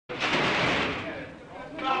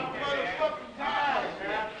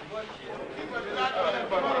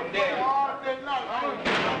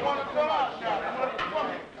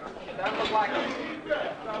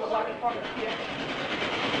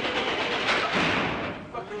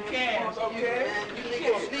okay? You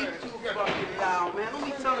can't sleep too fucking loud, man. Don't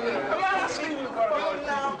be telling me. Come on, sleep too fucking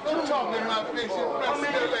loud. Don't talk in my face.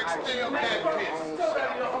 Stay up that piss.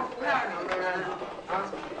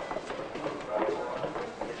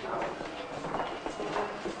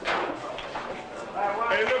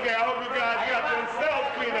 Hey, look here, I hope you guys got themselves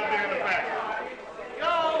clean up there in the back.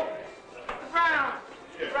 Yo, Brown.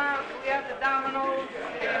 Yeah. Brown, do we have the dominoes?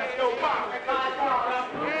 Yo, Pop.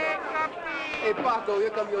 Hey, Paco,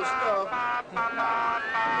 here come your stuff.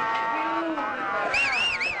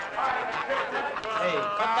 Hey,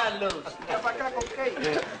 cut that loose.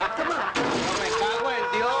 Come on.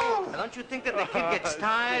 Don't you think that the kid gets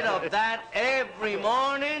tired of that every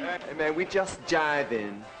morning? Hey, man, we just jive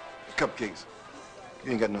in. Cupcakes.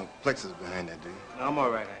 You ain't got no plexus behind that, do you? No, I'm all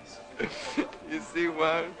right, Ice. You see,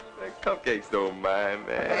 Juan? That cupcakes don't mind,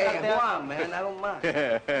 man. Hey, go on, man. I don't mind.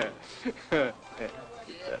 That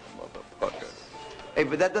motherfucker. Hey,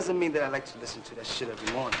 but that doesn't mean that I like to listen to that shit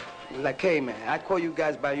every morning. Like, hey, man, I call you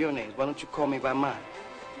guys by your names. Why don't you call me by mine?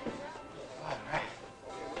 All right.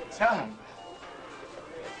 Tell him.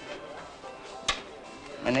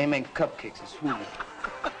 My name ain't Cupcakes, it's Julio.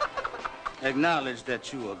 Acknowledge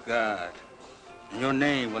that you are God. Your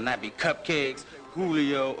name will not be Cupcakes,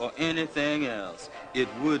 Julio, or anything else. It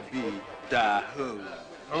would be Dahu.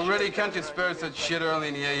 Already can't you spare such shit early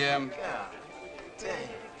in the a.m.? God damn.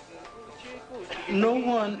 No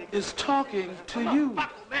one is talking to you,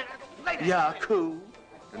 Yacub.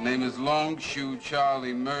 The name is Longshoe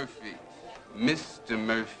Charlie Murphy. Mr.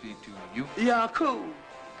 Murphy to you. Yacub,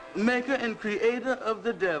 maker and creator of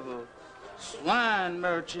the devil. Swine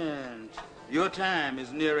merchant. Your time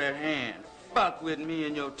is near at hand. Fuck with me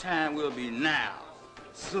and your time will be now.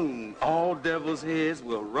 Soon, all devil's heads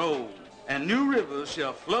will roll, and new rivers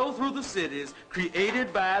shall flow through the cities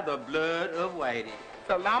created by the blood of Whitey.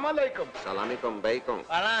 Salam alaikum. Salami con bacon.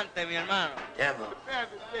 Adelante, mi hermano. Devil.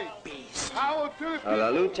 Beast. Howard to the people. A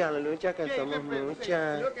la lucha, que somos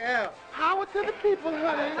muchas. Look out. Howard to the people,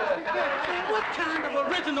 honey. What kind of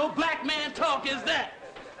original black man talk is that?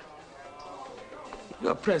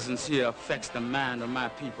 Your presence here affects the mind of my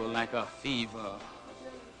people like a fever.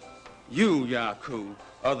 You, Yacub,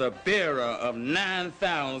 are the bearer of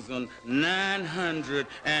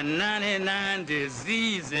 9,999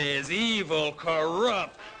 diseases, evil,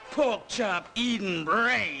 corrupt, pork chop eating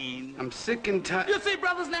brain. I'm sick and tired. You see,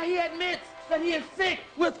 brothers, now he admits that he is sick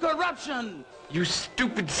with corruption. You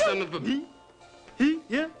stupid son of a... He,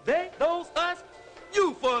 him, they, those, us,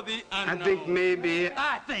 you for the unknown. I think maybe...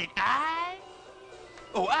 I think I.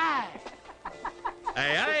 Oh, I.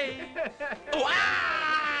 Aye. Oh,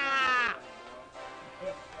 ah.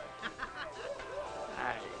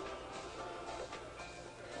 Aye.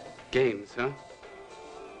 Games, huh?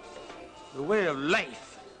 The way of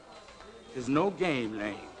life is no game,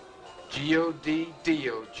 lame.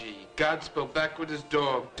 G-O-D-D-O-G. God spelled backward is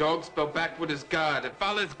dog. Dog spelled backward is God. If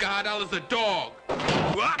Allah is God, Allah is a dog.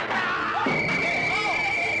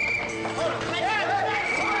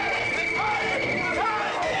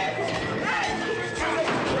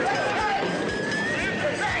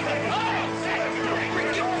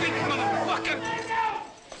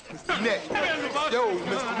 Net. Yo,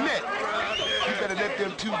 Mr. Net. You better let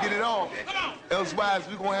them two get it on. Elsewise,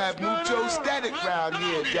 we're gonna have mucho static round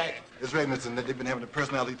here, Jack. It's right, Mr. Net. They've been having a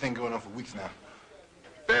personality thing going on for weeks now.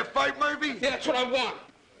 Fair fight, Murphy? Yeah, that's what I want.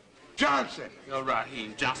 Johnson. Yo,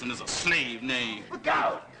 Raheim, Johnson is a slave name. Look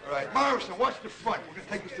out. All right, Morrison, watch the front. We're gonna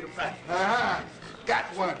take this to the back. Uh-huh. Got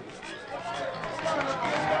one.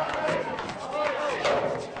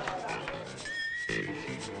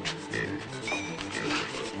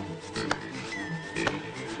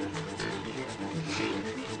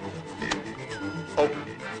 Open.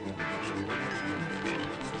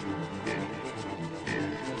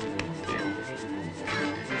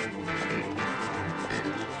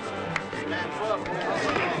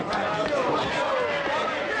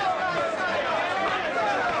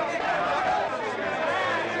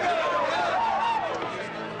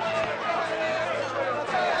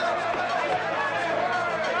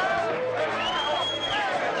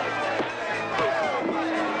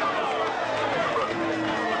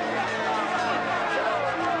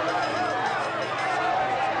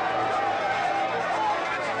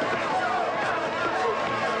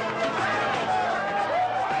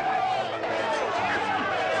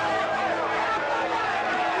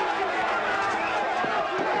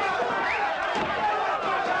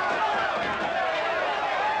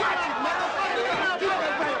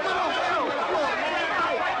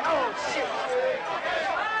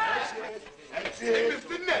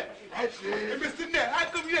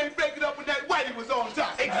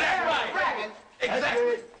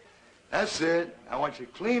 That's it. I want you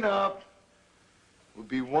to clean up. We'll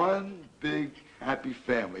be one big, happy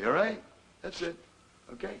family, all right? That's it,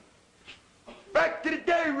 okay? Back to the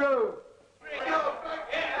day road!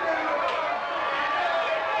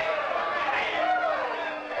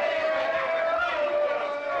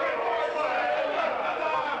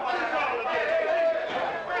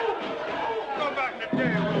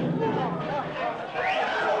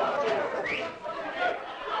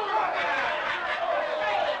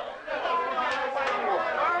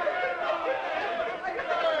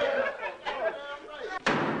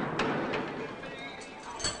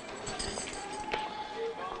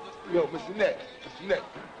 Yo, Mr. Nett.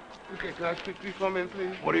 Okay, can I speak to you for a minute,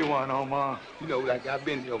 please? What do you want, Omar? You know, like, I've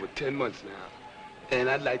been here over 10 months now, and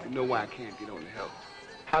I'd like to know why I can't get on the help.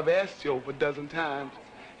 I've asked you over a dozen times,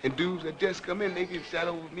 and dudes that just come in, they get shot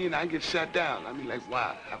over me, and I get shot down. I mean, like,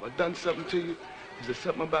 why? Have I done something to you? Is there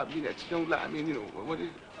something about me that you don't like? I mean, you know, what is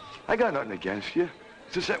it? I got nothing against you.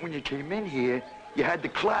 It's just that when you came in here, you had the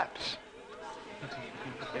claps.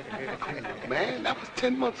 Man, that was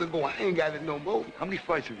 10 months ago. I ain't got it no more. How many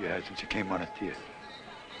fights have you had since you came on a tier?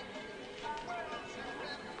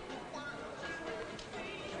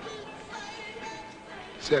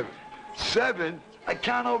 Seven. 7? I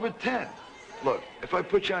count over 10. Look, if I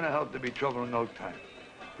put you on a help, there'll be trouble in no time.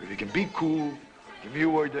 But if you can be cool, give me a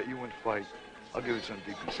word that you won't fight, I'll give it some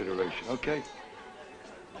deep consideration, okay?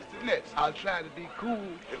 Mr. Nett, I'll try to be cool.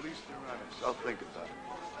 At least you're honest. I'll think about it.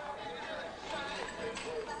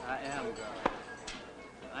 I am God.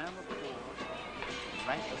 I am a poor,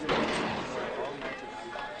 righteous man, Almighty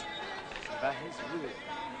God. By His will,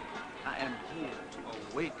 I am here to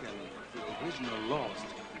awaken the original lost.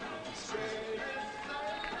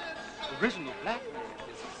 The original black man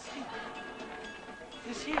is asleep.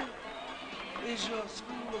 This here is your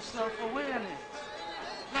school of self-awareness.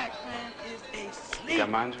 Black man is asleep. Got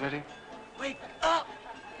mines ready? Wake up!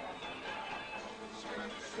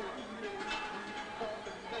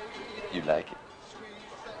 You like it?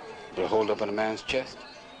 Put a hold up on a man's chest?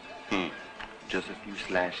 Just a few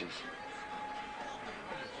slashes.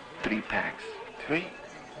 3 packs. 3?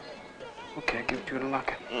 Okay, I'll give it to you in a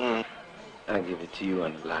locket. I'll give it to you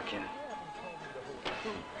on the lock-in.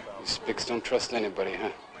 These spics don't trust anybody,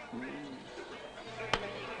 huh?